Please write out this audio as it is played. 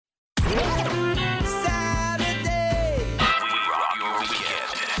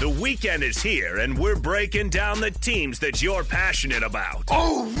weekend is here, and we're breaking down the teams that you're passionate about.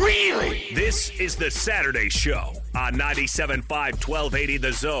 Oh, really? This is the Saturday Show on 97.5 1280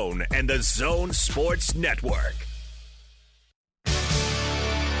 The Zone and the Zone Sports Network.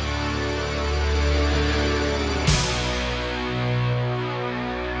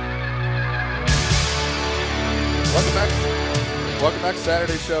 Welcome back to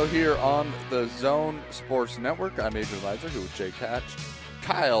Saturday Show here on the Zone Sports Network. I'm Adrian Leiser, here with Jake Hatch.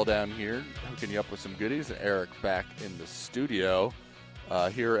 Kyle down here hooking you up with some goodies. Eric back in the studio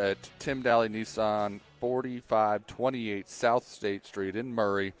here at Tim Daly Nissan, 4528 South State Street in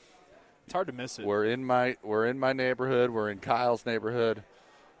Murray. It's hard to miss it. We're in my neighborhood. We're in Kyle's neighborhood.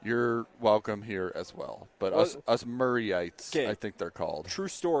 You're welcome here as well. But us Murrayites, I think they're called. True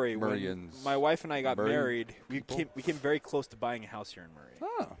story. Murrayans. When my wife and I got married, we people? came very close to buying a house here in Murray.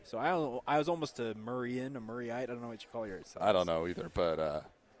 Oh. So I was almost a Murrayan, a Murrayite. I don't know what you call yourself. I don't know either, but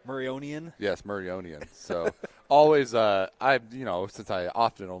Murrayonian? yes, Murrayonian. So always, since I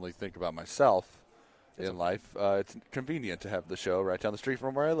often only think about myself in life, it's convenient to have the show right down the street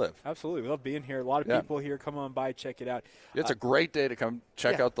from where I live. Absolutely. We love being here. A lot of people here. Come on by, check it out. It's a great day to come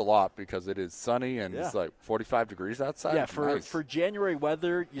check out the lot because it is sunny and it's like 45 degrees outside. Yeah, Nice. for January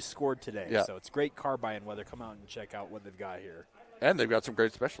weather, you scored today. Yeah. So it's great car buying weather. Come out and check out what they've got here. And they've got some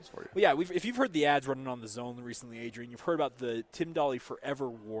great specials for you. Well, yeah, if you've heard the ads running on the Zone recently, Adrian, you've heard about the Tim Daly Forever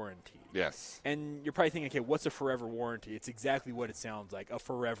Warranty. Yes. And you're probably thinking, okay, what's a forever warranty? It's exactly what it sounds like, a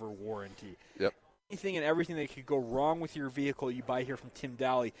forever warranty. Yep. Anything and everything that could go wrong with your vehicle you buy here from Tim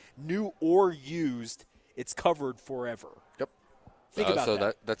Daly, new or used, it's covered forever. Yep. Think about so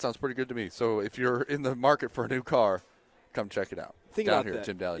that. that sounds pretty good to me. So if you're in the market for a new car, come check it out. Think down about here that. at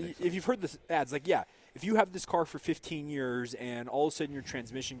Tim Daly. If you've heard the ads, like, yeah, if you have this car for 15 years and all of a sudden your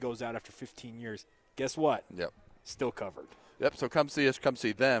transmission goes out after 15 years, guess what? Yep. Still covered. Yep, so come see us, come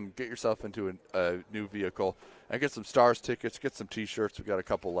see them, get yourself into a new vehicle, and get some Stars tickets, get some T-shirts. We've got a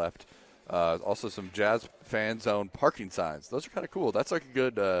couple left. Also some Jazz Fan Zone parking signs. Those are kind of cool. That's like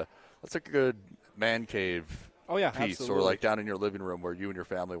a good man cave piece, absolutely. or like down in your living room where you and your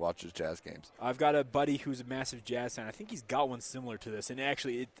family watches Jazz games. I've got a buddy who's a massive Jazz fan. I think he's got one similar to this. And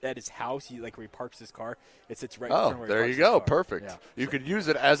actually, at his house, where he parks his car, it sits right in front of where he there parks you go. his car. Perfect. Yeah. You could use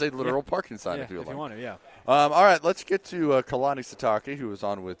it as a literal parking sign Yeah, if you if like. you want to, yeah. All right, let's get to Kalani Sitake, who was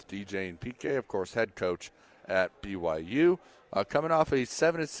on with DJ and PK, of course, head coach at BYU. Coming off a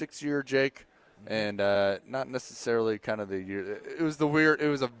 7-6 year, Jake, and not necessarily kind of the year. It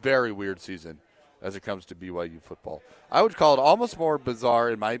was a very weird season as it comes to BYU football. I would call it almost more bizarre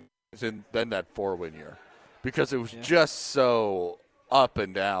in my opinion than that 4-win year because it was just so up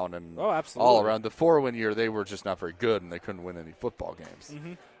and down and all around. The 4-win year, they were just not very good and they couldn't win any football games.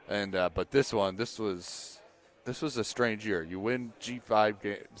 Mm-hmm. And but this was a strange year. You win G5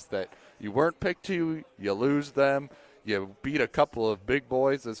 games that you weren't picked to, you lose them. You beat a couple of big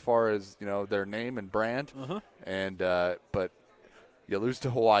boys as far as their name and brand, and but you lose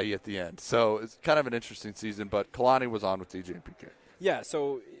to Hawaii at the end. So it's kind of an interesting season. But Kalani was on with DJ and PK. Yeah.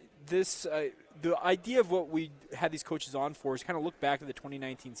 So this the idea of what we had these coaches on for is kind of look back at the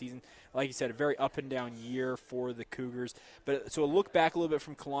 2019 season. Like you said, a very up and down year for the Cougars. But so look back a little bit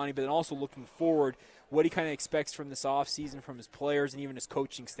from Kalani, but then also looking forward, what he kind of expects from this offseason from his players and even his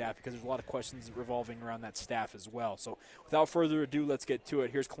coaching staff, because there's a lot of questions revolving around that staff as well. So without further ado, let's get to it.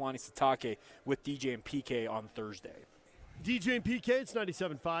 Here's Kalani Sitake with DJ and PK on Thursday. DJ and PK, it's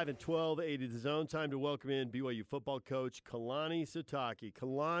 97.5 and 1280 The Zone. Time to welcome in BYU football coach Kalani Sitake.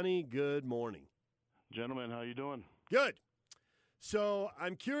 Kalani, good morning. Gentlemen, how you doing? Good. So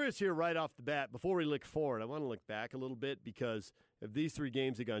I'm curious here right off the bat, before we look forward, I want to look back a little bit because if these three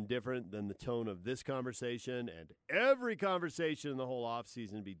games had gone different, then the tone of this conversation and every conversation in the whole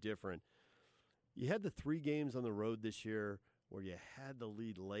offseason would be different. You had the 3 games on the road this year where you had the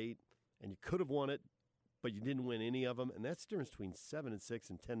lead late and you could have won it, but you didn't win any of them, and that's the difference between 7-6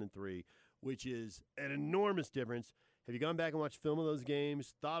 and 10-3, which is an enormous difference. Have you gone back and watched film of those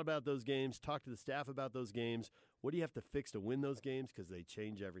games, thought about those games, talked to the staff about those games? What do you have to fix to win those games? Because they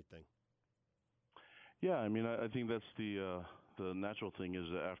change everything. Yeah, I mean, I think that's the natural thing is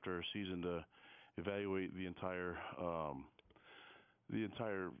after a season to evaluate the entire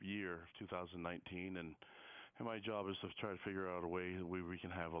year of 2019, and my job is to try to figure out a way that we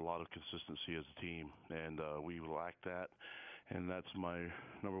can have a lot of consistency as a team, and we lack that, and that's my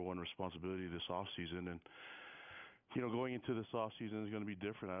number one responsibility this off season. And going into this off season is going to be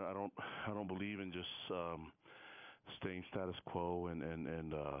different. I don't believe in just staying status quo and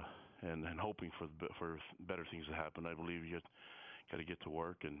hoping for better things to happen. I believe you got to get to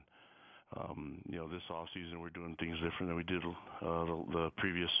work, and this off season we're doing things different than we did the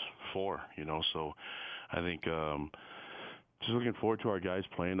previous 4. So I think just looking forward to our guys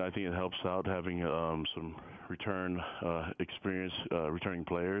playing. I think it helps out having some return experience, returning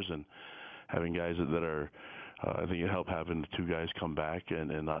players, and having guys that are. I think it helped having the 2 guys come back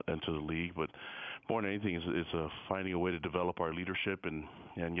and not into the league. But more than anything, it's finding a way to develop our leadership and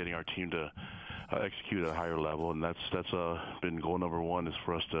getting our team to execute at a higher level. And that's been goal number 1, is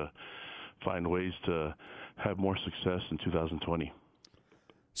for us to find ways to have more success in 2020.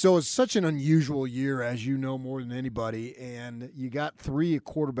 So it's such an unusual year, as you know more than anybody, and you got 3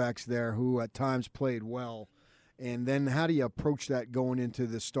 quarterbacks there who at times played well. And then how do you approach that going into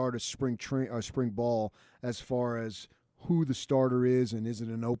the start of spring ball, as far as who the starter is, and is it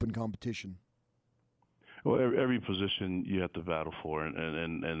an open competition? Well, every position you have to battle for,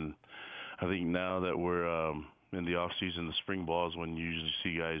 and I think now that we're in the off season, the spring ball is when you usually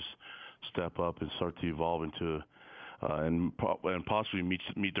see guys step up and start to evolve into and possibly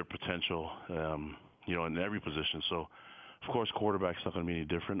meet their potential, in every position. So, of course, quarterback's not going to be any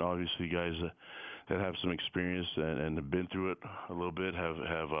different. Obviously, guys that have some experience and have been through it a little bit have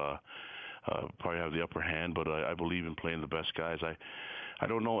probably have the upper hand. But I believe in playing the best guys. I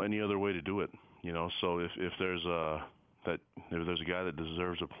don't know any other way to do it. So if there's a guy that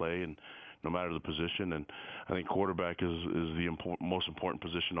deserves a play, and no matter the position, and I think quarterback is the most important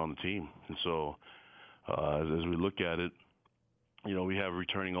position on the team. And so as we look at it, we have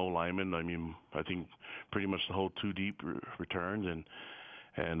returning O-linemen. I mean, I think pretty much the whole 2 deep returns,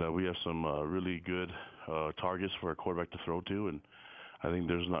 and we have some really good targets for a quarterback to throw to, and I think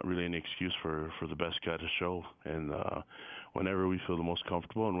there's not really any excuse for the best guy to show. And whenever we feel the most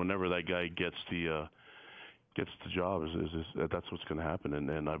comfortable, and whenever that guy gets the job, that's what's going to happen.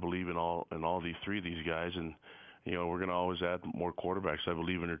 And I believe in all these 3 of these guys, and we're going to always add more quarterbacks. I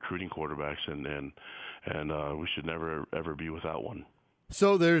believe in recruiting quarterbacks, and we should never ever be without one.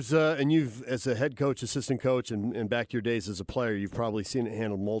 So there's and you've, as a head coach, assistant coach, and back to your days as a player, you've probably seen it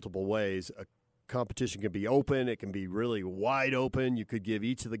handled multiple ways. A competition can be open. It can be really wide open. You could give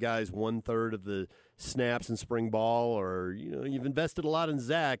each of the guys 1/3 of the snaps in spring ball, or you've invested a lot in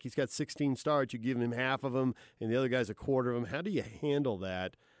Zach. He's got 16 starts. You give him half of them, and the other guy's a quarter of them. How do you handle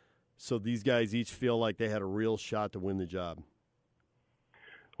that so these guys each feel like they had a real shot to win the job?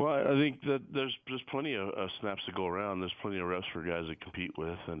 Well, I think that there's plenty of snaps to go around. There's plenty of reps for guys to compete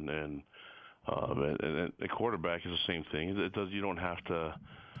with, and a quarterback is the same thing. You don't have to.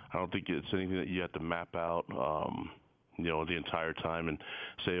 I don't think it's anything that you have to map out, the entire time and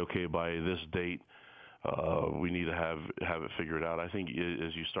say, okay, by this date, we need to have it figured out. I think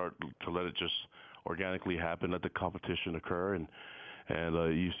as you start to let it just organically happen, let the competition occur, and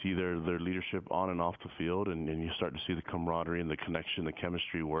you see their leadership on and off the field, and you start to see the camaraderie and the connection, the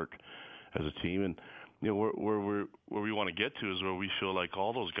chemistry work as a team. And where we want to get to is where we feel like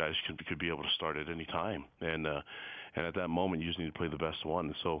all those guys could be able to start at any time, and at that moment you just need to play the best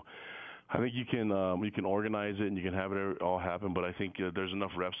one. So I think you can organize it and you can have it all happen, but I think there's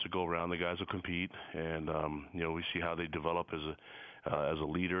enough reps to go around. The guys will compete, and we see how they develop as a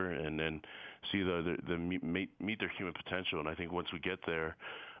leader, and then see the meet their human potential. And I think once we get there,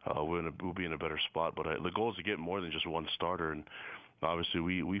 we'll be in a better spot. But the goal is to get more than just one starter, and obviously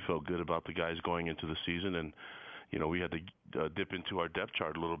we felt good about the guys going into the season, and we had to dip into our depth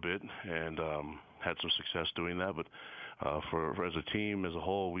chart a little bit, and had some success doing that. But for as a team as a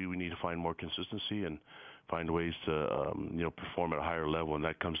whole, we need to find more consistency and find ways to perform at a higher level, and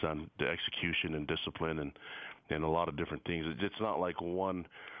that comes down to execution and discipline and a lot of different things. It's not like one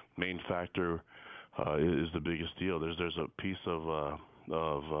main factor is the biggest deal. There's a piece of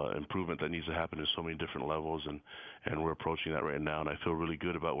improvement that needs to happen at so many different levels, and we're approaching that right now, and I feel really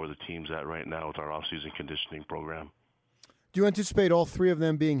good about where the team's at right now with our off-season conditioning program. Do you anticipate all 3 of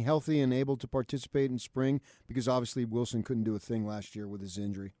them being healthy and able to participate in spring? Because obviously Wilson couldn't do a thing last year with his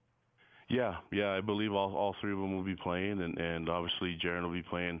injury. Yeah, I believe all 3 of them will be playing, and obviously Jaron will be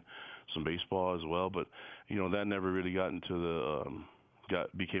playing some baseball as well. But that never really got into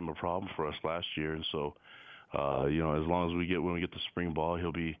became a problem for us last year, and so as long as when we get to spring ball,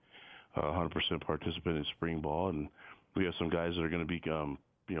 he'll be 100% participant in spring ball, and we have some guys that are going to be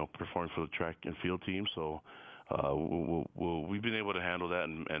performing for the track and field team. So we've been able to handle that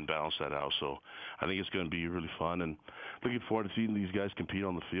and balance that out. So I think it's going to be really fun, and looking forward to seeing these guys compete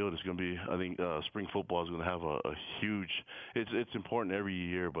on the field. It's going to be, I think, spring football is going to have a huge. It's important every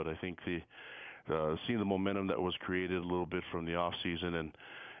year, but I think seeing the momentum that was created a little bit from the off season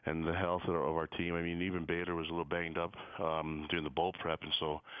and the health of our team. I mean, even Bader was a little banged up during the bowl prep, and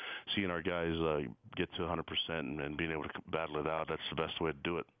so seeing our guys get to 100% and being able to battle it out, that's the best way to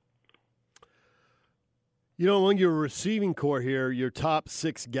do it. You know, among your receiving core here, your top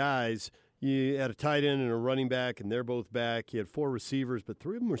 6 guys, you had a tight end and a running back, and they're both back. You had 4 receivers, but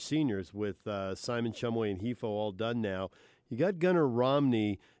 3 of them were seniors with Simon Shumway and Hefo all done now. You got Gunnar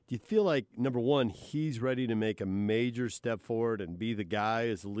Romney. Do you feel like, number one, he's ready to make a major step forward and be the guy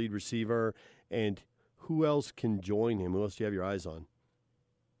as the lead receiver? And who else can join him? Who else do you have your eyes on?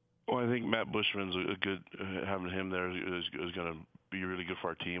 Well, I think Matt Bushman's a good having him there is going to be really good for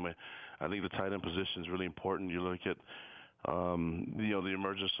our team. I think the tight end position is really important. You look at the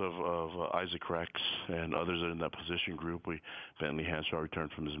emergence of Isaac Rex and others in that position group. Bentley Hanshaw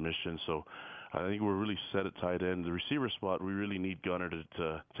returned from his mission, so I think we're really set at tight end. The receiver spot, we really need Gunnar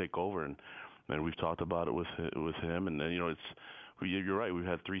to take over, and we've talked about it with him. And you're right. We've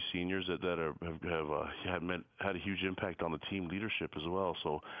had 3 seniors that have had a huge impact on the team leadership as well.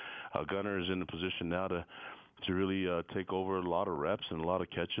 So Gunnar is in the position now to really take over a lot of reps and a lot of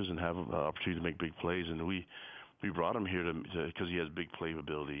catches and have an opportunity to make big plays. And we brought him here because he has big play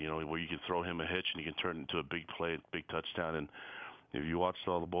ability. Where you can throw him a hitch and he can turn it into a big play, big touchdown. And if you watched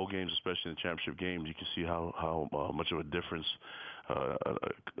all the bowl games, especially in the championship games, you can see how much of a difference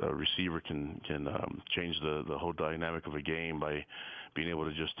a receiver can change the whole dynamic of a game by being able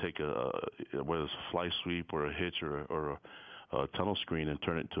to just take whether it's a fly sweep or a hitch or a tunnel screen and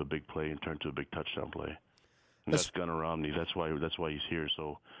turn it into a big play and turn it to a big touchdown play. And that's Gunnar Romney. That's why he's here.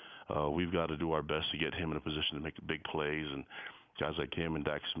 So we've got to do our best to get him in a position to make big plays, and guys like him and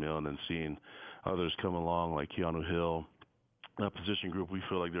Dax Milne, and seeing others come along like Keanu Hill. That position group, we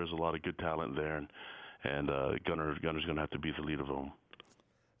feel like there's a lot of good talent there, and Gunner's going to have to be the lead of them.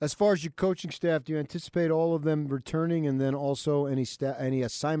 As far as your coaching staff, do you anticipate all of them returning, and then also any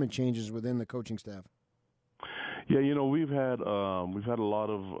assignment changes within the coaching staff? Yeah, we've had a lot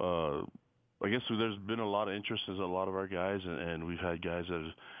of. I guess there's been a lot of interest in a lot of our guys, and we've had guys that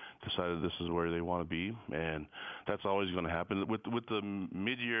have decided this is where they want to be, and that's always going to happen. With the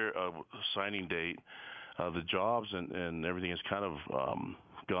mid-year signing date, the jobs and everything has kind of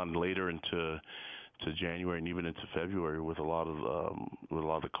gone later into January and even into February with a lot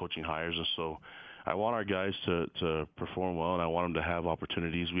of the coaching hires, and so I want our guys to perform well, and I want them to have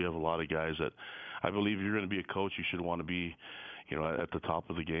opportunities. We have a lot of guys that I believe if you're going to be a coach, you should want to be at the top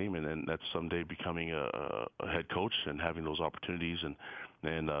of the game, and then that's someday becoming a head coach and having those opportunities, and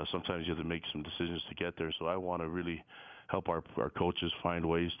sometimes you have to make some decisions to get there. So I want to really help our coaches find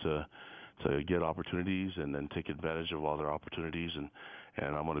ways to get opportunities and then take advantage of all their opportunities, and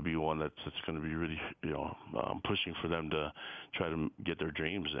I'm going to be one that's going to be really pushing for them to try to get their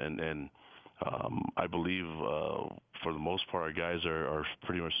dreams, and I believe for the most part our guys are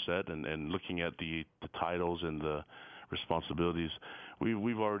pretty much set, and looking at the titles and the responsibilities,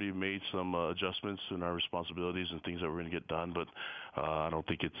 we've already made some adjustments in our responsibilities and things that we're going to get done, but I don't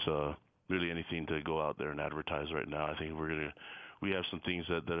think it's really anything to go out there and advertise right now. I think we have some things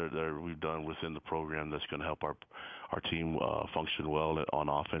that we've done within the program that's going to help our team function well on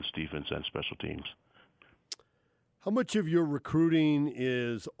offense, defense, and special teams. How much of your recruiting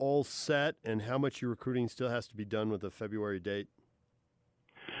is all set, and how much of your recruiting still has to be done with the February date?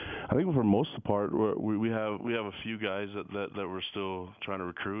 I think for most of the part, we have a few guys that we're still trying to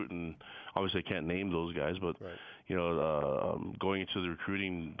recruit, and obviously I can't name those guys, but right. Going into the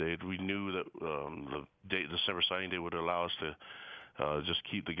recruiting date, we knew that the December signing day would allow us to just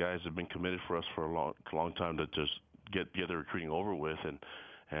keep the guys that have been committed for us for a long time to just get the recruiting over with, and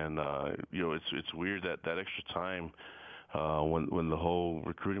it's weird that extra time when the whole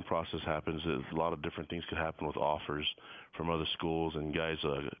recruiting process happens, a lot of different things could happen with offers from other schools and guys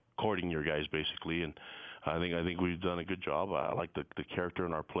courting your guys basically, and I think we've done a good job. I like the character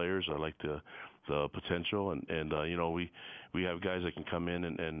in our players. I like the potential, and we have guys that can come in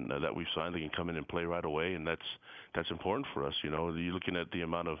and that we've signed, that can come in and play right away, and that's important for us. You're looking at the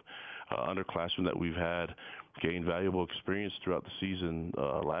amount of underclassmen that we've had gain valuable experience throughout the season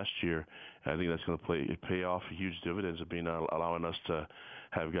last year. I think that's going to pay off huge dividends of allowing us to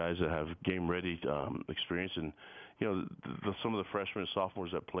have guys that have game ready experience, and some of the freshmen and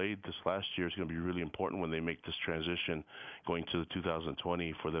sophomores that played this last year is going to be really important when they make this transition going to the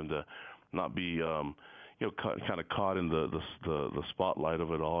 2020, for them to not be kind of caught in the spotlight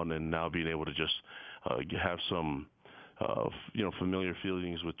of it all, and then now being able to just have some familiar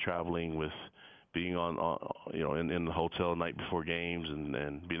feelings with traveling, with being in the hotel night before games,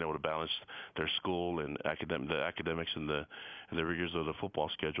 and being able to balance their school and the academics and the rigors of the football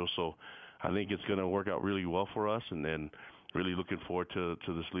schedule. So I think it's going to work out really well for us, and then really looking forward to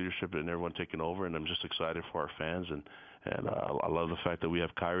this leadership and everyone taking over, and I'm just excited for our fans and And I love the fact that we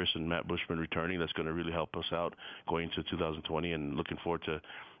have Kyrus and Matt Bushman returning. That's going to really help us out going into 2020, and looking forward to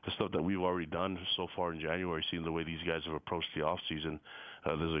the stuff that we've already done so far in January, seeing the way these guys have approached the offseason.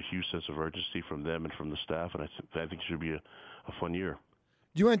 There's a huge sense of urgency from them and from the staff, and I think it should be a fun year.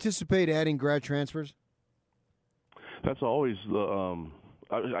 Do you anticipate adding grad transfers? That's always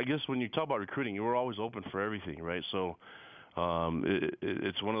I guess when you talk about recruiting, we're always open for everything, right? So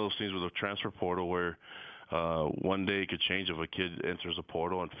it's one of those things with a transfer portal where one day it could change if a kid enters a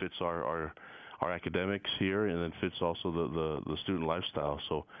portal and fits our academics here, and then fits also the student lifestyle.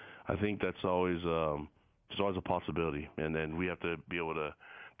 So I think that's always it's always a possibility, and then we have to be able to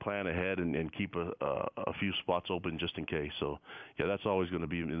plan ahead and keep a few spots open just in case. So yeah, that's always going to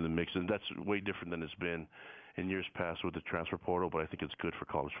be in the mix, and that's way different than it's been in years past with the transfer portal, but I think it's good for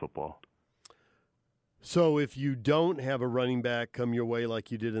college football. So if you don't have a running back come your way like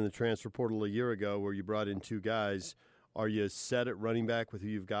you did in the transfer portal a year ago where you brought in 2 guys, are you set at running back with who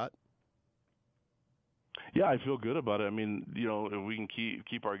you've got? Yeah, I feel good about it. I mean, if we can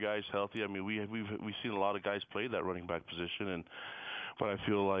keep our guys healthy. I mean, we've seen a lot of guys play that running back position, but I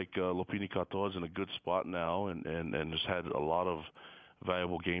feel like Lopini Katoa is in a good spot now and has had a lot of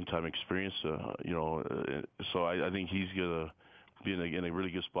valuable game time experience. So I think he's gonna be in a really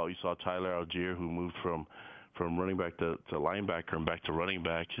good spot. We saw Tyler Algier, who moved from running back to linebacker and back to running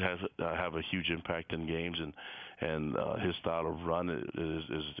back, has have a huge impact in games, and his style of run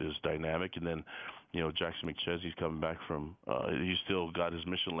is dynamic. And then Jackson McChesney's coming back from he's still got his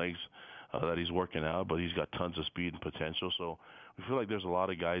mission legs that he's working out, but he's got tons of speed and potential. So we feel like there's a lot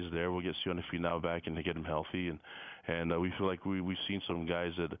of guys there. We'll get Sione Finau back and to get him healthy, and we feel like we've seen some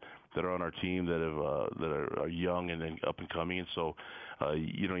guys that are on our team that are young and then up and coming. And so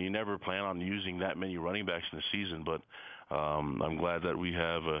you never plan on using that many running backs in the season, but I'm glad that we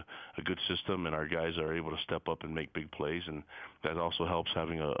have a good system and our guys are able to step up and make big plays, and that also helps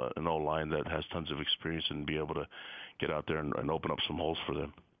having an O-line that has tons of experience and be able to get out there and open up some holes for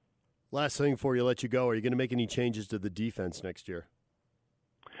them. Last thing before you let you go, are you going to make any changes to the defense next year?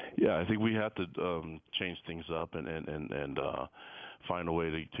 Yeah, I think we have to change things up and find a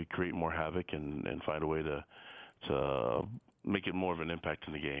way to create more havoc and find a way to make it more of an impact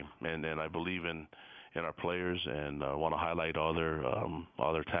in the game. And I believe in our players and want to highlight all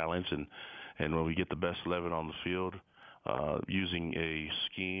their talents. And when we get the best 11 on the field, using a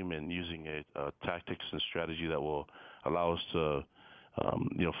scheme and using a tactics and strategy that will allow us to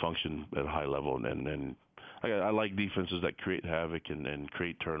function at a high level. And I like defenses that create havoc and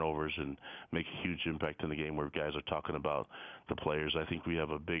create turnovers and make a huge impact in the game where guys are talking about the players. I think we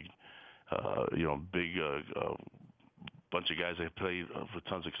have a big bunch of guys that play with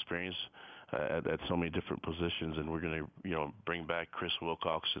tons of experience at so many different positions, and we're going to bring back Chris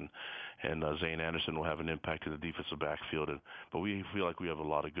Wilcox and Zane Anderson will have an impact in the defensive backfield. But we feel like we have a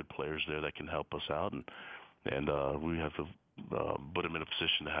lot of good players there that can help us out, and we have to put them in a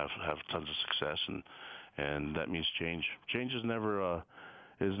position to have tons of success, and that means change. Change is never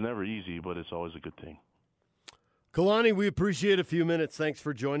easy, but it's always a good thing. Kalani, we appreciate a few minutes. Thanks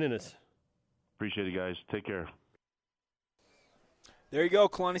for joining us. Appreciate it, guys. Take care. There you go,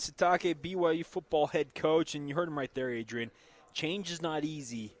 Kalani Sitake, BYU football head coach, and you heard him right there, Adrian. Change is not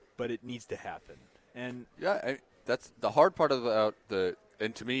easy, but it needs to happen. And yeah, that's the hard part about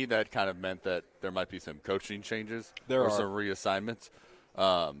and to me that kind of meant that there might be some coaching changes or some reassignments.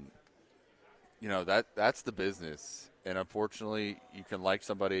 That's the business, and unfortunately, you can like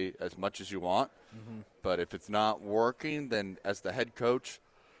somebody as much as you want, but if it's not working, then as the head coach,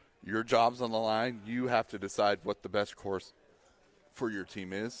 your job's on the line. You have to decide what the best course for your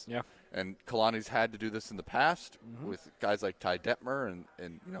team is. Yeah. And Kalani's had to do this in the past with guys like Ty Detmer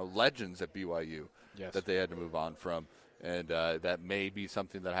and legends at BYU that they had to move on from. And that may be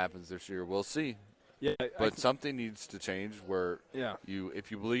something that happens this year. We'll see. Yeah, but something needs to change where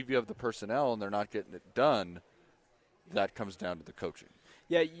if you believe you have the personnel and they're not getting it done, that comes down to the coaching.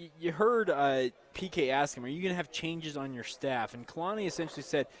 Yeah, you heard PK ask him, are you going to have changes on your staff? And Kalani essentially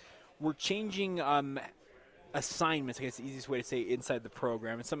said, we're changing assignments, I guess the easiest way to say, inside the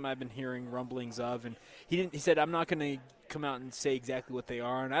program. It's something I've been hearing rumblings of. And he said, I'm not going to come out and say exactly what they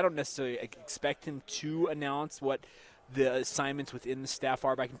are. And I don't necessarily expect him to announce what the assignments within the staff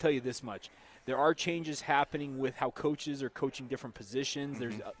are, but I can tell you this much. There are changes happening with how coaches are coaching different positions.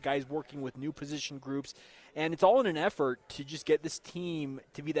 There's guys working with new position groups. And it's all in an effort to just get this team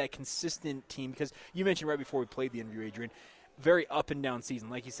to be that consistent team. Because you mentioned right before we played the interview, Adrian, very up and down season.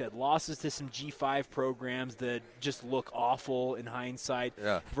 Like you said, losses to some G5 programs that just look awful in hindsight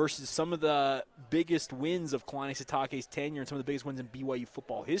versus some of the biggest wins of Kalani Sitake's tenure and some of the biggest wins in BYU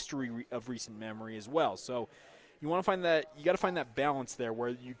football history of recent memory as well. So you want to find that you got to find that balance there where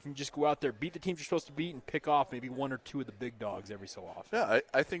you can just go out there, beat the teams you're supposed to beat, and pick off maybe one or two of the big dogs every so often. Yeah,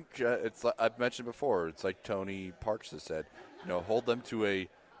 I think it's like I've mentioned before. It's like Tony Parks has said. Hold them to a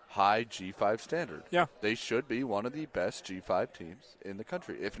high G5 standard. Yeah, they should be one of the best G5 teams in the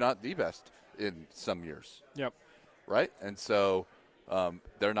country, if not the best in some years. Yep. Right, and so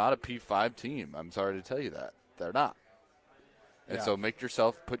they're not a P5 team. I'm sorry to tell you that they're not. And so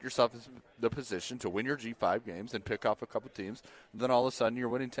put yourself in the position to win your G5 games and pick off a couple teams. And then all of a sudden you're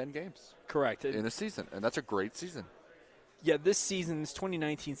winning 10 games. Correct. In a season, and that's a great season. Yeah, this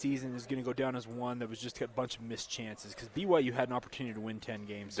 2019 season is going to go down as one that was just a bunch of missed chances because BYU had an opportunity to win 10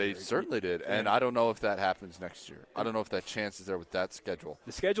 games. They certainly did, and I don't know if that happens next year. I don't know if that chance is there with that schedule.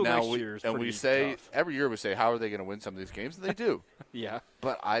 The schedule next year is pretty tough. Every year we say, how are they going to win some of these games? And they do. Yeah.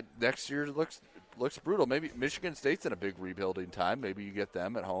 But next year looks brutal. Maybe Michigan State's in a big rebuilding time. Maybe you get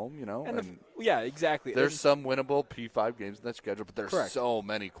them at home, yeah, exactly. There's some winnable P5 games in that schedule, but there's so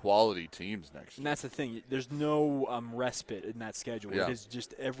many quality teams next year. And that's the thing. There's no respite in that schedule. Yeah. It is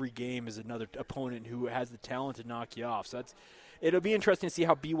just every game is another opponent who has the talent to knock you off. So it'll be interesting to see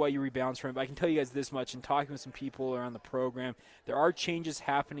how BYU rebounds from it. But I can tell you guys this much, in talking with some people around the program, there are changes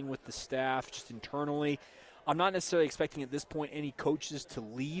happening with the staff just internally. I'm not necessarily expecting at this point any coaches to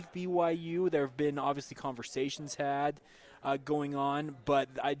leave BYU. There have been obviously conversations had going on, but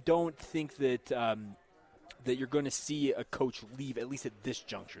I don't think that that you're going to see a coach leave, at least at this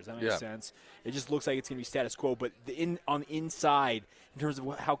juncture. Does that make sense? It just looks like it's going to be status quo. But on the inside, in terms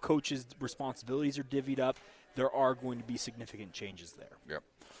of how coaches' responsibilities are divvied up, there are going to be significant changes there. Yep.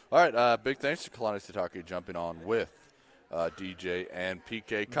 All right, big thanks to Kalani Sitake jumping on with DJ and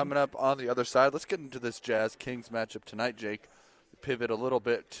PK. Coming up on the other side, let's get into this Jazz Kings matchup tonight, Jake. Pivot a little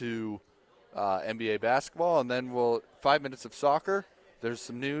bit to NBA basketball, and then 5 minutes of soccer. There's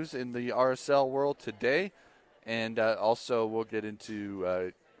some news in the RSL world today, and also we'll get into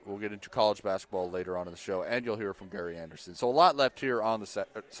college basketball later on in the show, and you'll hear from Gary Anderson. So a lot left here on the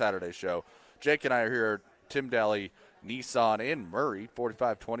Saturday show. Jake and I are here at Tim Daly Nissan in Murray,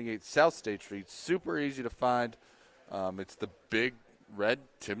 4528 South State Street. Super easy to find. It's the big red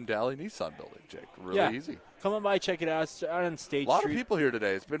Tim Daly Nissan building, Jake. Really easy. Come on by, check it out. It's out on State Street. A lot of people here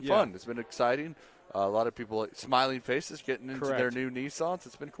today. It's been fun. It's been exciting. A lot of people, smiling faces, getting into their new Nissans.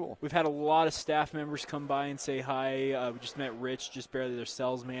 It's been cool. We've had a lot of staff members come by and say hi. We just met Rich, just barely their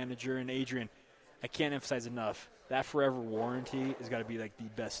sales manager, and Adrian. I can't emphasize enough. That forever warranty has got to be like the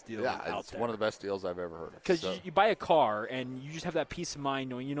best deal out there. It's one of the best deals I've ever heard of. Because you buy a car and you just have that peace of mind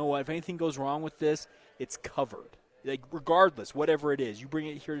knowing, you know what, if anything goes wrong with this, it's covered. Like, regardless, whatever it is, you bring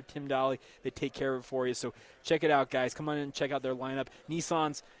it here to Tim Daly, they take care of it for you. So check it out, guys. Come on in and check out their lineup.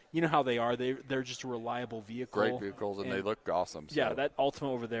 Nissans, you know how they are. They're just a reliable vehicle. Great vehicles, and they look awesome. So. Yeah, that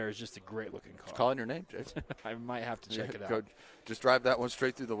Ultima over there is just a great-looking car. Just calling your name, Jake. I might have to check it out. Just drive that one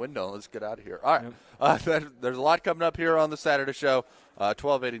straight through the window, and let's get out of here. All right. There's a lot coming up here on the Saturday show,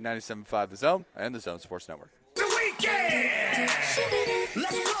 1280 97.5 The Zone and the Zone Sports Network. The weekend!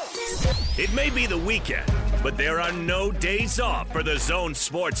 Let's go! It may be the weekend, but there are no days off for the Zone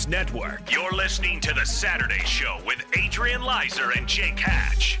Sports Network. You're listening to the Saturday Show with Adrian Leiser and Jake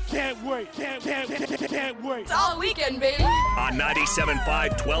Hatch. Can't wait. Can't wait. It's all weekend, baby. On 97.5,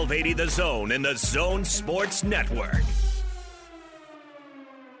 1280 The Zone and the Zone Sports Network.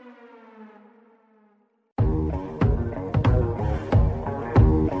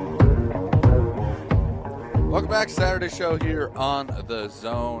 Welcome back, Saturday Show here on the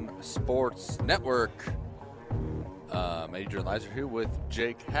Zone Sports Network. Adrian Leiser here with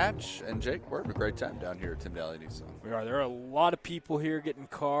Jake Hatch. And Jake, we're having a great time down here at Tim Daly Nissan. We are. There are a lot of people here getting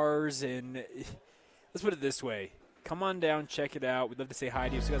cars, and let's put it this way. Come on down, check it out. We'd love to say hi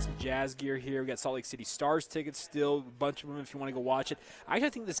to you. So we got some Jazz gear here. We got Salt Lake City Stars tickets still, a bunch of them if you want to go watch it. I actually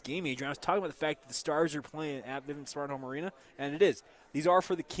think this game, Adrian, I was talking about the fact that the Stars are playing at Vivint Smart Home Arena, and it is. These are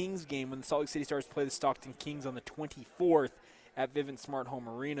for the Kings game when the Salt Lake City Stars play the Stockton Kings on the 24th at Vivint Smart Home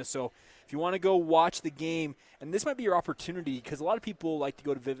Arena. So if you want to go watch the game, and this might be your opportunity because a lot of people like to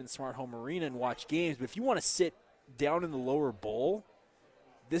go to Vivint Smart Home Arena and watch games, but if you want to sit down in the lower bowl,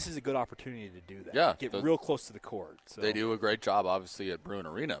 this is a good opportunity to do that. Yeah. Get real close to the court. So. They do a great job, obviously, at Bruin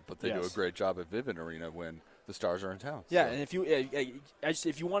Arena, but they do a great job at Vivint Arena when the Stars are in town. Yeah, so. And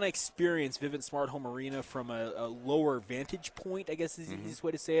if you want to experience Vivint Smart Home Arena from a lower vantage point, I guess is the easiest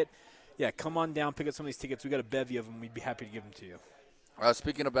way to say it, come on down, pick up some of these tickets. We got a bevy of them. We'd be happy to give them to you.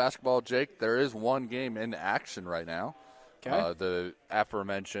 Speaking of basketball, Jake, there is one game in action right now. Okay. The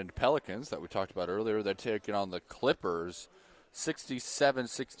aforementioned Pelicans that we talked about earlier, they're taking on the Clippers.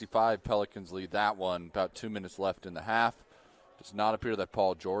 67-65 Pelicans lead that one. About 2 minutes left in the half. Does not appear that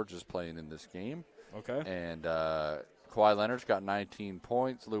Paul George is playing in this game. Okay. And Kawhi Leonard's got 19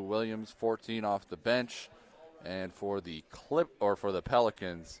 points. Lou Williams, 14 off the bench. And for the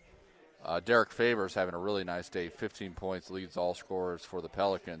Pelicans, Derek Favors having a really nice day. 15 points, leads all scorers for the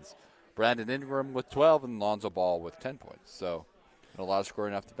Pelicans. Brandon Ingram with 12 and Lonzo Ball with 10 points. So a lot of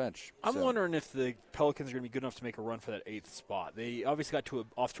scoring off the bench. I'm wondering if the Pelicans are going to be good enough to make a run for that 8th spot. They obviously got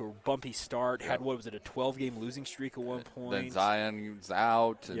off to a bumpy start. Had, what was it, a 12-game losing streak at one point? Then Zion's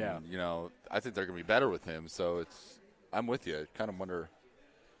out. And, I think they're going to be better with him. So I'm with you. I kind of wonder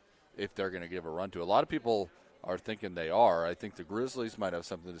if they're going to give a run to it. A lot of people are thinking they are. I think the Grizzlies might have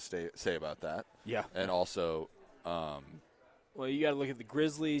something to say about that. Yeah. And also well, you got to look at the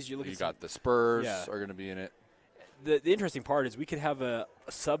Grizzlies. You got the Spurs are going to be in it. The interesting part is we could have a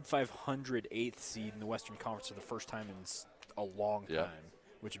sub-500 8th seed in the Western Conference for the first time in a long time,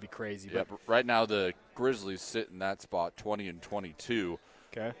 which would be crazy. Yeah, but right now the Grizzlies sit in that spot 20-22.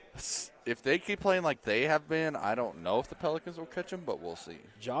 Okay. If they keep playing like they have been, I don't know if the Pelicans will catch them, but we'll see.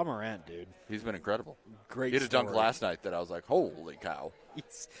 Ja Morant, dude. He's been incredible. Great He had a dunk last night that I was like, holy cow.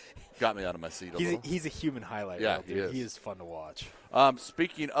 Got me out of my seat a little. He's a human highlight. Yeah, dude. He is fun to watch.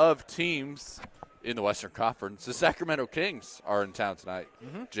 Speaking of teams in the Western Conference, the Sacramento Kings are in town tonight.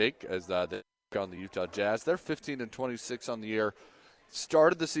 Mm-hmm. Jake, as they take on the Utah Jazz. They're 15-26 on the year.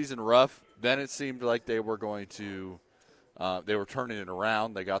 Started the season rough. Then it seemed like they were going to they were turning it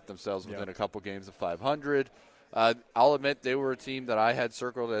around. They got themselves within a couple games of 500. I'll admit they were a team that I had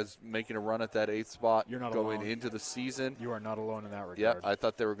circled as making a run at that 8th spot going into the season. You are not alone in that regard. Yeah, I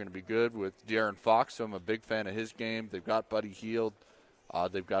thought they were going to be good with De'Aaron Fox, so I'm a big fan of his game. They've got Buddy Hield.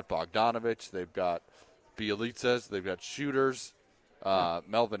 They've got Bogdanovich. They've got Bielitsas. They've got shooters.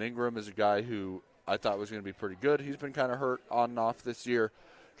 Melvin Ingram is a guy who I thought was going to be pretty good. He's been kind of hurt on and off this year.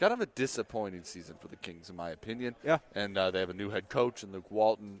 Kind of a disappointing season for the Kings, in my opinion. Yeah. And they have a new head coach in Luke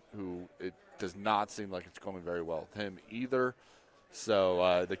Walton, who it does not seem like it's going very well with him either.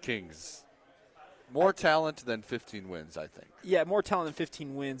 So the Kings, more talent than 15 wins, I think. Yeah, more talent than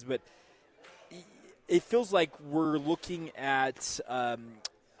 15 wins, but it feels like we're looking at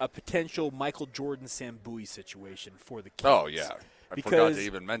a potential Michael Jordan-Sambui situation for the Kings. Oh, yeah. I forgot to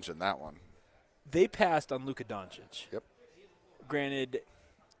even mention that one. They passed on Luka Doncic. Yep. Granted,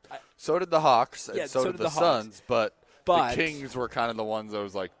 so did the Hawks, and so did the Suns, but the Kings were kind of the ones that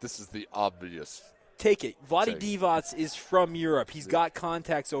was like, this is the obvious. Take it. Vlade Divac is from Europe. He's got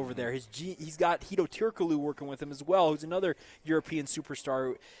contacts over there. He's got Hito Turkoglu working with him as well, who's another European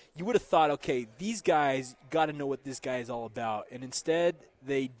superstar. You would have thought, okay, these guys got to know what this guy is all about, and instead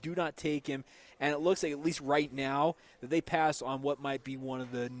they do not take him. And it looks like, at least right now, that they pass on what might be one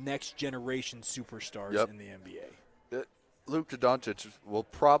of the next generation superstars in the NBA. Luka Doncic will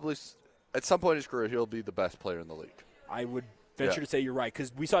probably, at some point in his career, he'll be the best player in the league. I would venture to say you're right,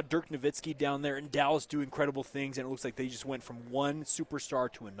 because we saw Dirk Nowitzki down there in Dallas do incredible things, and it looks like they just went from one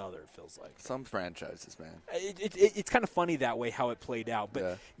superstar to another, it feels like. Some franchises, man. It's kind of funny that way how it played out.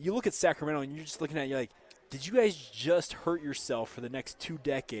 But you look at Sacramento, and you're just looking at it, you're like, did you guys just hurt yourself for the next 2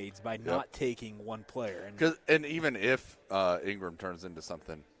 decades by not taking one player? And even if Ingram turns into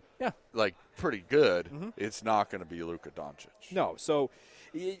something like pretty good, it's not going to be Luka Doncic. No, so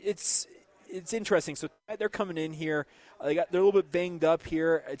it's interesting. So they're coming in here. They're a little bit banged up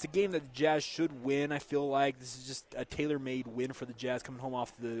here. It's a game that the Jazz should win. I feel like this is just a tailor-made win for the Jazz coming home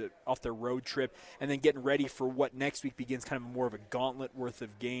off their road trip and then getting ready for what next week begins kind of more of a gauntlet worth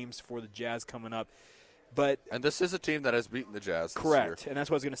of games for the Jazz coming up. And this is a team that has beaten the Jazz this correct, year. And that's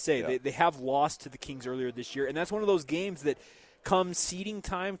what I was going to say. Yeah. They have lost to the Kings earlier this year, and that's one of those games that come seeding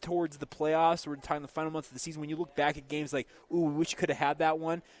time towards the playoffs or the final month of the season, when you look back at games like, ooh, we wish you could have had that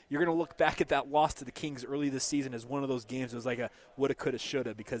one, you're going to look back at that loss to the Kings early this season as one of those games that was like a woulda, coulda,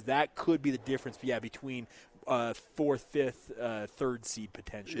 shoulda, because that could be the difference, between 4th, 5th, 3rd seed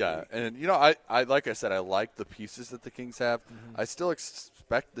potentially. Yeah, and, I like I said, I like the pieces that the Kings have. I still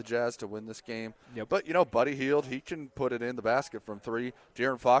expect the Jazz to win this game. Yep. But, Buddy Hield, he can put it in the basket from 3.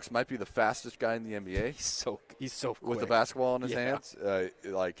 De'Aaron Fox might be the fastest guy in the NBA. He's so quick. With the basketball in his hands,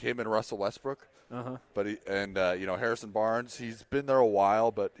 like him and Russell Westbrook. But Harrison Barnes, he's been there a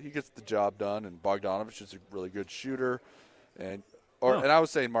while, but he gets the job done. And Bogdanovich is a really good shooter. And I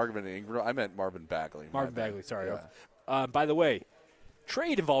was saying Marvin Ingram. I meant Marvin Bagley. Marvin Bagley, sorry. Yeah. By the way,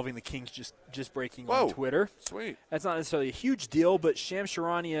 trade involving the Kings just breaking on Twitter. Sweet. That's not necessarily a huge deal, but Shams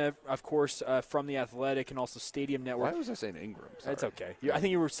Charania, of course, from The Athletic and also Stadium Network. Why was I saying Ingram? Sorry. That's okay. I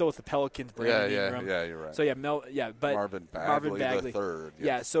think you were still with the Pelicans, Brandon Ingram. Yeah, you're right. So, but Marvin Bagley the third.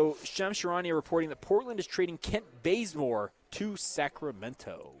 Yeah, so Shams Charania reporting that Portland is trading Kent Bazemore to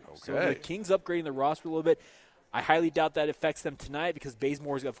Sacramento. Okay. So the Kings upgrading the roster a little bit. I highly doubt that affects them tonight because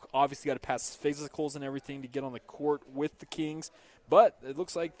Bazemore's obviously got to pass physicals and everything to get on the court with the Kings. But it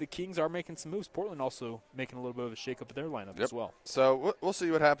looks like the Kings are making some moves. Portland also making a little bit of a shake-up of their lineup as well. So we'll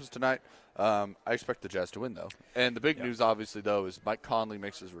see what happens tonight. I expect the Jazz to win, though. And the big news, obviously, though, is Mike Conley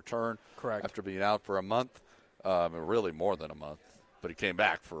makes his return. Correct. After being out for a month, really more than a month. But he came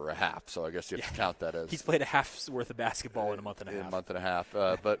back for a half, so I guess you have to count that as. He's played a half's worth of basketball in a month and a half. In a month and a half.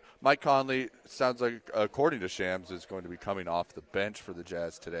 But Mike Conley, sounds like, according to Shams, is going to be coming off the bench for the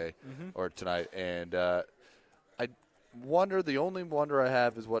Jazz today or tonight. And I wonder, the only wonder I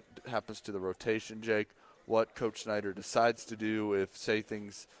have is what happens to the rotation, Jake, what Coach Snyder decides to do if, say,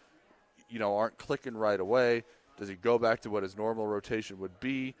 things, aren't clicking right away. Does he go back to what his normal rotation would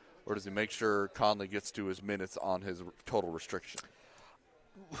be, or does he make sure Conley gets to his minutes on his total restriction?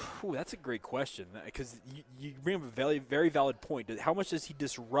 Ooh, that's a great question because you bring up a very, very valid point. How much does he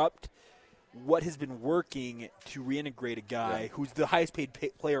disrupt what has been working to reintegrate a guy who's the highest paid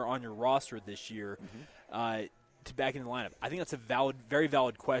player on your roster this year to back in the lineup? I think that's a very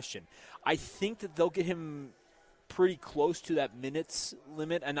valid question. I think that they'll get him pretty close to that minutes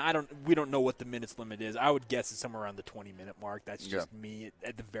limit, and we don't know what the minutes limit is. I would guess it's somewhere around the 20-minute mark. That's just me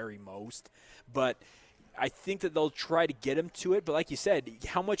at the very most. But I think that they'll try to get him to it. But like you said,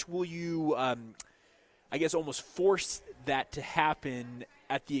 how much will you, I guess, almost force that to happen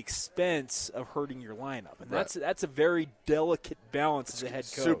at the expense of hurting your lineup? And that's a very delicate balance as a head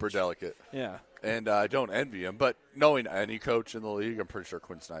coach. Super delicate. Yeah. And I don't envy him, but knowing any coach in the league, I'm pretty sure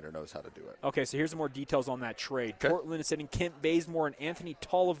Quinn Snyder knows how to do it. Okay, so here's some more details on that trade. Okay. Portland is sending Kent Bazemore and Anthony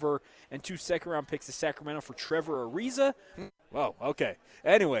Tolliver and 2 second-round picks to Sacramento for Trevor Ariza. Whoa, okay.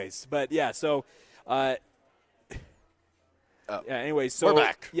 Anyways, but yeah, so we're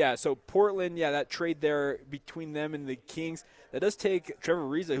back. Yeah, so Portland, that trade there between them and the Kings, that does take Trevor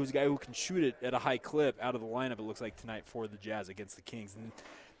Ariza, who's a guy who can shoot it at a high clip, out of the lineup, it looks like, tonight for the Jazz against the Kings. And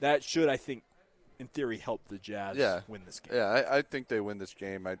that should, I think, in theory, help the Jazz win this game. Yeah, I think they win this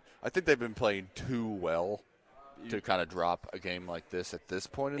game. I think they've been playing too well to kind of drop a game like this at this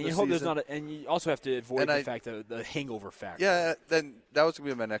point in the season. There's not and you also have to avoid the fact that the hangover factor. Yeah, then that was going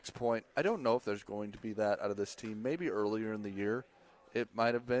to be my next point. I don't know if there's going to be that out of this team. Maybe earlier in the year it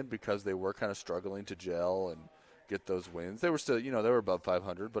might have been because they were kind of struggling to gel and get those wins. They were still, they were above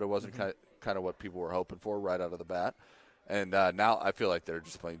 500, but it wasn't kind of what people were hoping for right out of the bat. And now I feel like they're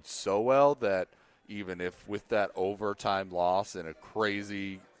just playing so well that even if with that overtime loss and a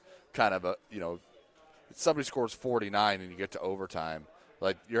crazy kind of somebody scores 49 and you get to overtime,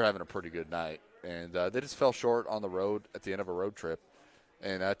 like you're having a pretty good night. And they just fell short on the road at the end of a road trip.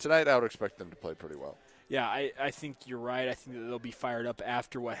 And tonight I would expect them to play pretty well. Yeah, I think you're right. I think that they'll be fired up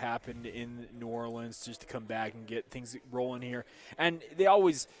after what happened in New Orleans just to come back and get things rolling here. And they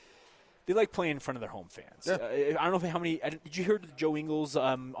like playing in front of their home fans. Yeah. I don't know how many – did you hear Joe Ingles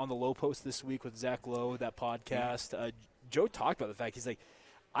on the Low Post this week with Zach Lowe, that podcast? Joe talked about the fact, he's like,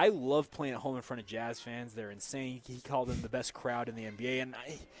 I love playing at home in front of Jazz fans. They're insane. He called them the best crowd in the NBA. And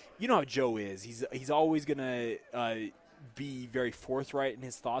you know how Joe is. He's always going to be very forthright in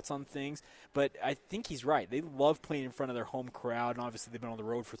his thoughts on things. But I think he's right. They love playing in front of their home crowd. And obviously they've been on the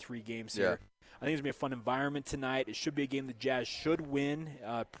road for 3 games here. I think it's going to be a fun environment tonight. It should be a game the Jazz should win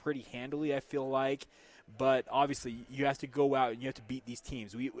pretty handily, I feel like. But obviously you have to go out and you have to beat these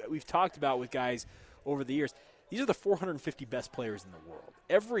teams. We've talked about with guys over the years, these are the 450 best players in the world.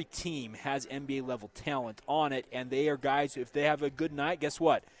 Every team has NBA-level talent on it, and they are guys, if they have a good night, guess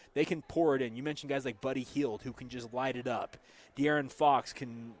what? They can pour it in. You mentioned guys like Buddy Hield who can just light it up. De'Aaron Fox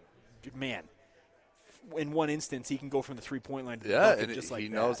can, in one instance, he can go from the three-point line to the bucket and just like that. He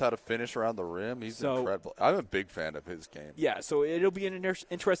knows how to finish around the rim. He's incredible. I'm a big fan of his game. Yeah, so it'll be an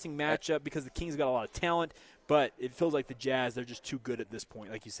interesting matchup because the Kings got a lot of talent, but it feels like the Jazz, they're just too good at this point,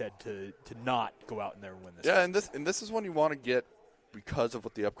 like you said, to not go out in there and win this game. And this is one you want to get because of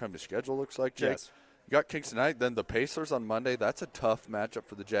what the upcoming schedule looks like, Jake. Yes. You got Kings tonight, then the Pacers on Monday. That's a tough matchup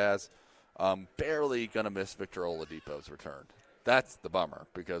for the Jazz. Barely going to miss Victor Oladipo's return. That's the bummer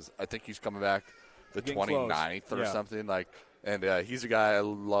because I think he's coming back the 29th or something. And he's a guy I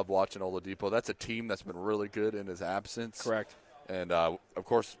love watching, Oladipo. That's a team that's been really good in his absence. Correct. And, of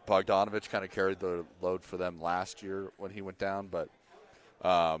course, Bogdanovich kind of carried the load for them last year when he went down. But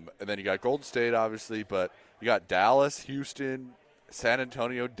and then you got Golden State, obviously. But you got Dallas, Houston, San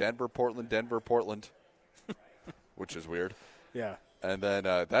Antonio, Denver, Portland, which is weird. Yeah. And then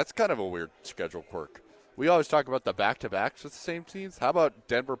that's kind of a weird schedule quirk. We always talk about the back-to-backs with the same teams. How about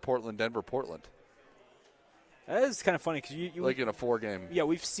Denver, Portland? That is kind of funny because you like in a 4-game. Yeah,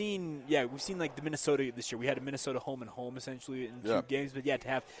 we've seen like the Minnesota this year. We had a Minnesota home and home essentially in 2 games, but to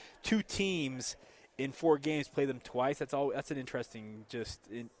have 2 teams in 4 games, play them twice. That's an interesting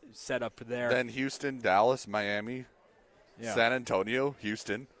setup there. Then Houston, Dallas, Miami, San Antonio,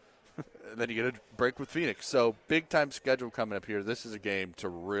 Houston. And then you get a break with Phoenix. So big-time schedule coming up here. This is a game to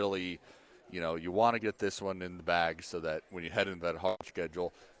really, you want to get this one in the bag so that when you head into that hard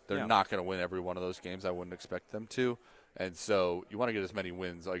schedule, they're not going to win every one of those games. I wouldn't expect them to. And so you want to get as many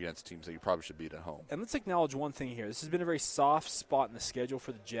wins against teams that you probably should beat at home. And let's acknowledge one thing here. This has been a very soft spot in the schedule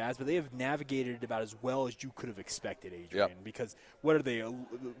for the Jazz, but they have navigated it about as well as you could have expected, Adrian. Yep. Because what are they?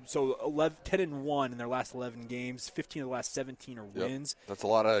 So 10-1 in their last 11 games. 15 of the last 17 are wins. That's a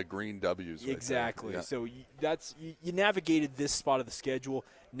lot of green W's. Exactly. Right So you navigated this spot of the schedule.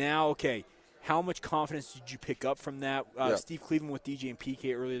 Now, okay. How much confidence did you pick up from that? Steve Cleveland with DJ and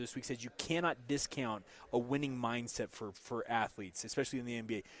PK earlier this week said you cannot discount a winning mindset for athletes, especially in the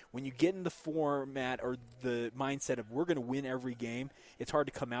NBA. When you get in the format or the mindset of we're going to win every game, it's hard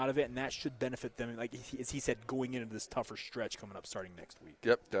to come out of it, and that should benefit them, like as he said, going into this tougher stretch coming up starting next week.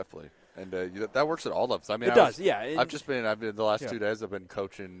 Yep, definitely. And that works at all levels. I mean, it does, yeah. I've been the last 2 days I've been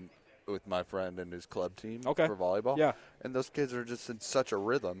coaching with my friend and his club team for volleyball. Yeah. And those kids are just in such a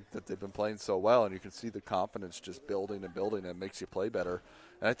rhythm that they've been playing so well, and you can see the confidence just building and building, and it makes you play better.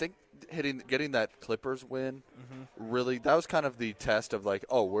 And I think getting that Clippers win, really, that was kind of the test of like,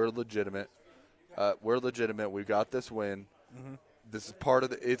 oh, we're legitimate. We got this win. This is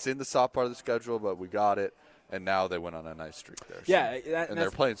it's in the soft part of the schedule, but we got it. And now they went on a nice streak there. So, and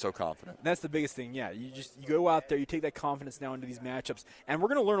they're playing so confident. That's the biggest thing. Yeah, you go out there, you take that confidence now into these matchups, and we're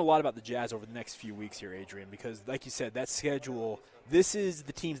going to learn a lot about the Jazz over the next few weeks here, Adrian, because like you said, that schedule. This is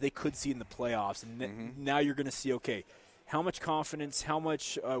the teams they could see in the playoffs, and now you're going to see how much confidence, how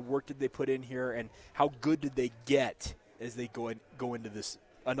much work did they put in here, and how good did they get as they go into this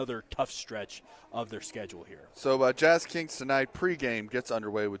another tough stretch of their schedule here. So Jazz Kings tonight pregame gets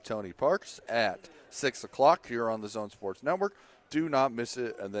underway with Tony Parks at 6 o'clock here on the Zone Sports Network. Do not miss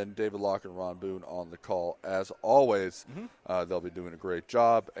it. And then David Locke and Ron Boone on the call as always. They'll be doing a great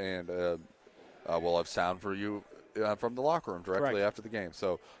job, and we'll have sound for you from the locker room directly after the game.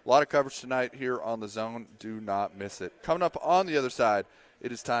 So a lot of coverage tonight here on the Zone. Do not miss it. Coming up on the other side,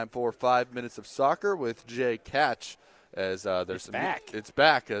 it is time for 5 minutes of soccer with Jay Catch. As it's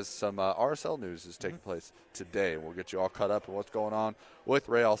back as some RSL news is taking place today. We'll get you all caught up on what's going on with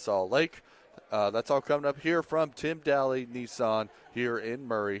Real Salt Lake. That's all coming up here from Tim Daly Nissan here in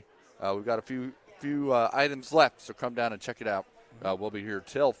Murray. We've got a few items left, so come down and check it out. We'll be here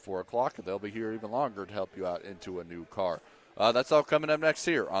till 4 o'clock, and they'll be here even longer to help you out into a new car. That's all coming up next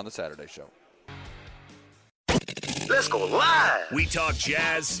here on the Saturday Show. Let's go live. We talk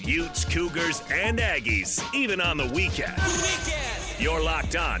Jazz, Utes, Cougars, and Aggies, even on the weekend. You're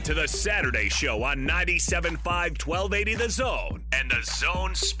locked on to the Saturday Show on 97.5 1280 The Zone and the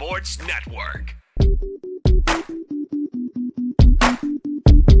Zone Sports Network.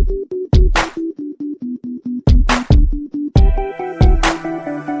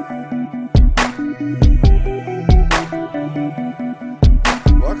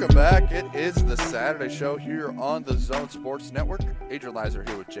 Welcome back. It is the Saturday Show here on the Zone Sports Network. Adrian Lizer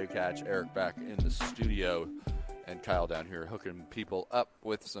here with Jay Catch, Eric back in the studio, and Kyle down here hooking people up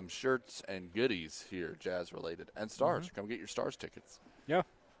with some shirts and goodies here, Jazz-related, and Stars. Come get your Stars tickets. Yeah.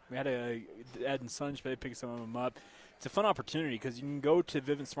 We had Ed and Sons pick some of them up. It's a fun opportunity because you can go to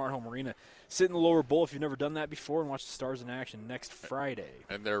Vivint Smart Home Arena, sit in the lower bowl if you've never done that before, and watch the Stars in action next Friday.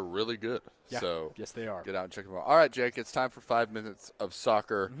 And they're really good. Yeah. So yes, they are. Get out and check them out. All right, Jake, it's time for 5 minutes of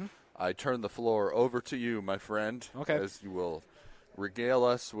soccer. I turn the floor over to you, my friend, as you will regale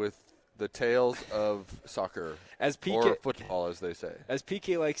us with the tales of soccer, or football, as they say. As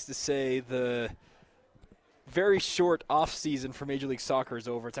PK likes to say, the very short off season for Major League Soccer is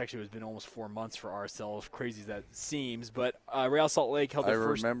over. It's been almost 4 months for RSL, as crazy as that seems. But Real Salt Lake held their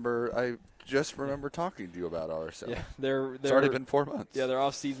first. I just remember talking to you about RSL. Yeah, it's already been 4 months. Yeah, their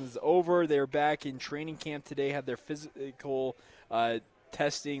off season's over. They're back in training camp today. Had their physical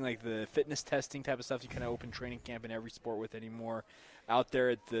testing, like the fitness testing type of stuff. You kind of open training camp in every sport with anymore. Out there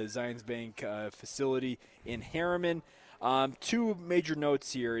at the Zions Bank facility in Harriman. Two major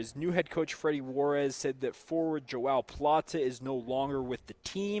notes here is new head coach Freddie Juarez said that forward Joao Plata is no longer with the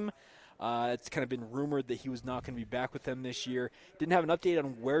team. It's kind of been rumored that he was not going to be back with them this year. Didn't have an update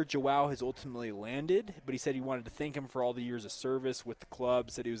on where Joao has ultimately landed, but he said he wanted to thank him for all the years of service with the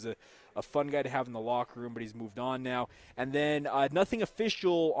club. Said he was a fun guy to have in the locker room, but he's moved on now. And then nothing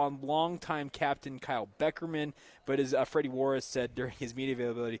official on longtime captain Kyle Beckerman, but as Freddie Warris said during his media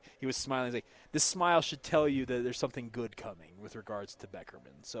availability, he was smiling. He's like, this smile should tell you that there's something good coming with regards to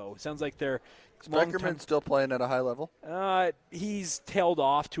Beckerman. So it sounds like they're Beckerman still playing at a high level? He's tailed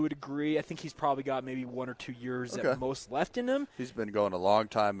off to a degree. I think he's probably got maybe 1 or 2 years at most left in him. He's been going a long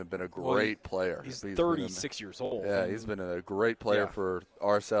time and been a great player. He's 36 years old. Yeah, he's been a great player for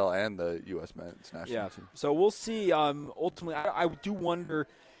RSL and the U.S. men's national team. So we'll see. Ultimately, I do wonder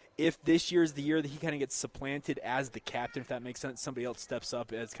if this year is the year that he kind of gets supplanted as the captain, if that makes sense. Somebody else steps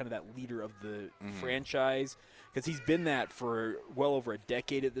up as kind of that leader of the franchise, because he's been that for well over a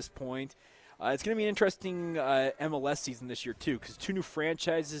decade at this point. It's going to be an interesting MLS season this year, too, because 2 new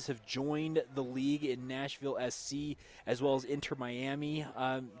franchises have joined the league in Nashville SC, as well as Inter Miami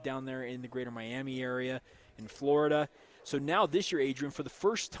down there in the greater Miami area in Florida. So now this year, Adrian, for the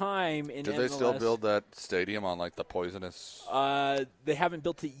first time in MLS. Do they still build that stadium on, like, the poisonous? They haven't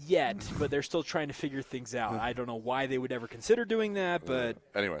built it yet, but they're still trying to figure things out. I don't know why they would ever consider doing that, but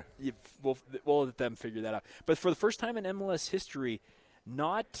anyway, we'll let them figure that out. But for the first time in MLS history,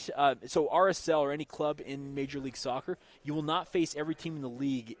 so RSL or any club in Major League Soccer, you will not face every team in the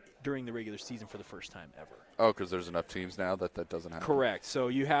league during the regular season for the first time ever. Oh, because there's enough teams now that doesn't happen. Correct. So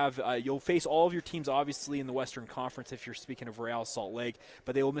you have you'll face all of your teams obviously in the Western Conference if you're speaking of Real Salt Lake,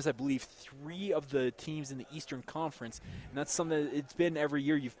 but they will miss, I believe, 3 of the teams in the Eastern Conference, and that's something that it's been every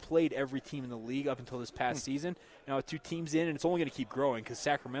year. You've played every team in the league up until this past season. Now with 2 teams in, and it's only going to keep growing because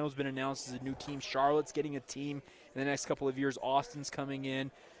Sacramento's been announced as a new team. Charlotte's getting a team in the next couple of years. Austin's coming in.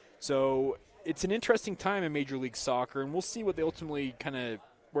 So it's an interesting time in Major League Soccer, and we'll see what they ultimately kind of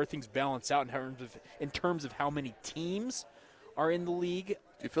where things balance out in terms of how many teams are in the league.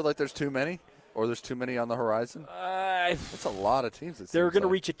 Do you feel like there's too many, or there's too many on the horizon? That's a lot of teams. They're going to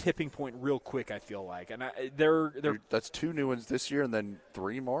reach a tipping point real quick, I feel like, and that's 2 new ones this year, and then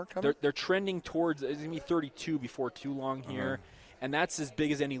 3 more coming. They're trending towards it's going to be 32 before too long here. And that's as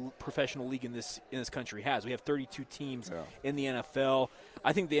big as any professional league in this country has. We have 32 teams in the NFL.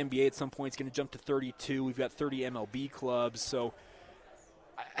 I think the NBA at some point is going to jump to 32. We've got 30 MLB clubs. So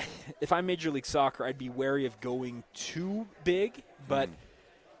if I'm Major League Soccer, I'd be wary of going too big. But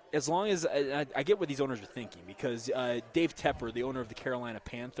as long as I get what these owners are thinking, because Dave Tepper, the owner of the Carolina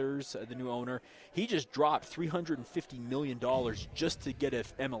Panthers, the new owner, he just dropped $350 million just to get an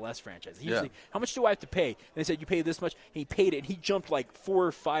MLS franchise. He was like, how much do I have to pay? And they said, you pay this much. And he paid it, and he jumped like 4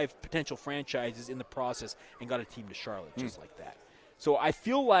 or 5 potential franchises in the process and got a team to Charlotte just like that. So I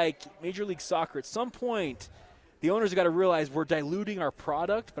feel like Major League Soccer, at some point, the owners have got to realize we're diluting our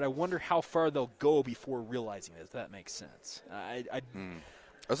product, but I wonder how far they'll go before realizing this, if that makes sense.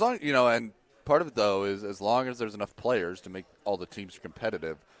 As long, and part of it, though, is as long as there's enough players to make all the teams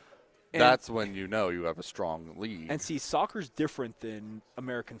competitive, that's when you have a strong league. And see, soccer's different than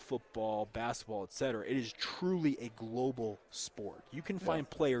American football, basketball, etc. It is truly a global sport. You can find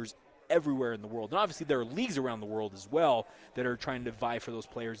players everywhere in the world. And obviously there are leagues around the world as well that are trying to vie for those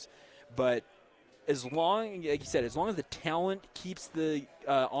players. But as long, like you said, as long as the talent keeps the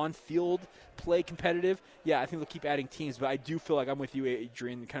on-field play competitive, I think they'll keep adding teams. But I do feel like I'm with you,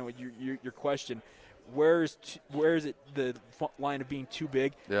 Adrian, kind of with your question. Where is it the line of being too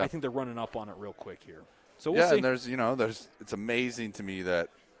big? I think they're running up on it real quick here. So we'll see. And it's amazing to me that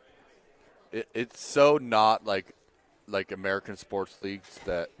it's so not like American sports leagues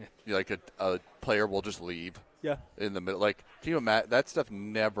that like a player will just leave in the middle. Like, can you imagine? That stuff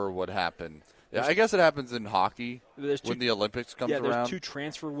never would happen. Yeah, I guess it happens in hockey when the Olympics comes around. Yeah, there's 2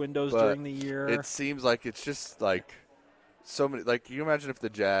 transfer windows during the year. It seems like it's just like so many. Like, can you imagine if the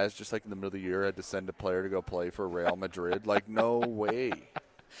Jazz, just like in the middle of the year, had to send a player to go play for Real Madrid? Like, no way.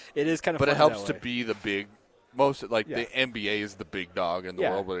 It is kind of But funny it helps that to way. be the big. The NBA is the big dog in the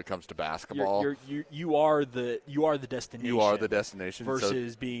world when it comes to basketball. You are the destination. You are the destination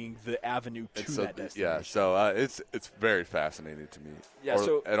versus being the avenue to that destination. Yeah, so it's very fascinating to me. Yeah,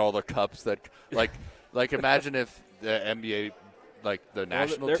 and all the cups that like imagine if the NBA, like the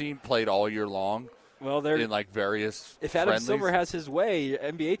national team, played all year long. Well, they're in like various. If Adam friendlies. Silver has his way,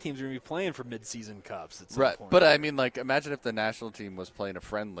 NBA teams are going to be playing for mid-season cups at some point. But I mean, like, imagine if the national team was playing a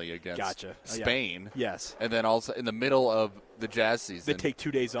friendly against Spain. Yes. And then also in the middle of the Jazz season, they take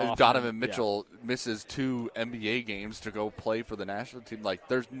 2 days off. Donovan Mitchell misses 2 NBA games to go play for the national team. Like,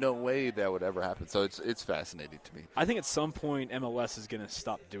 there's no way that would ever happen. So it's fascinating to me. I think at some point MLS is going to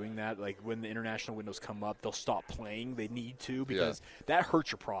stop doing that. Like, when the international windows come up, they'll stop playing. They need to because that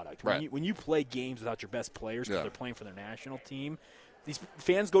hurts your product. When you play games without your best players because they're playing for their national team, these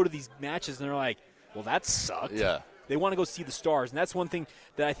fans go to these matches and they're like, well, that sucked. Yeah. They want to go see the stars, and that's one thing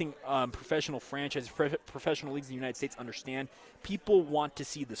that I think professional franchises, professional leagues in the United States understand. People want to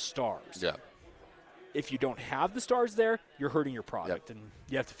see the stars. Yeah. If you don't have the stars there, you're hurting your product, and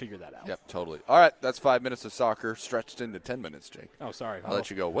you have to figure that out. Yep, totally. All right, that's 5 minutes of soccer stretched into 10 minutes, Jake. Oh, sorry. I'll let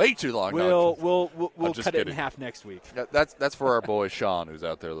you go way too long. We'll cut it in kidding. half next week. Yeah, that's for our boy Sean, who's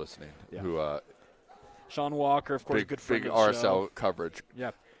out there listening. Yeah. Who Sean Walker, of course, big, good friend big of the RSL show. coverage.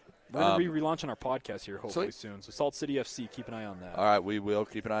 Yeah. We're going to be relaunching our podcast here hopefully Sweet. soon. So Salt City FC, keep an eye on that. All right, we will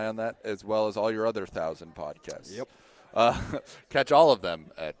keep an eye on that, as well as all your other 1,000 podcasts. Yep. Catch all of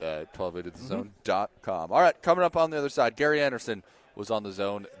them at 1280thezone.com. All right, coming up on the other side, Gary Anderson was on the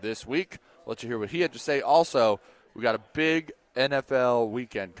Zone this week. We'll let you hear what he had to say. Also, we got a big NFL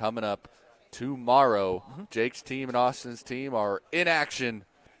weekend coming up tomorrow. Jake's team and Austin's team are in action.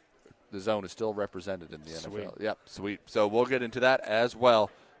 The Zone is still represented in the NFL. Yep, sweet. So we'll get into that as well.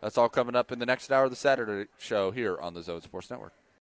 That's all coming up in the next hour of the Saturday show here on the Zone Sports Network.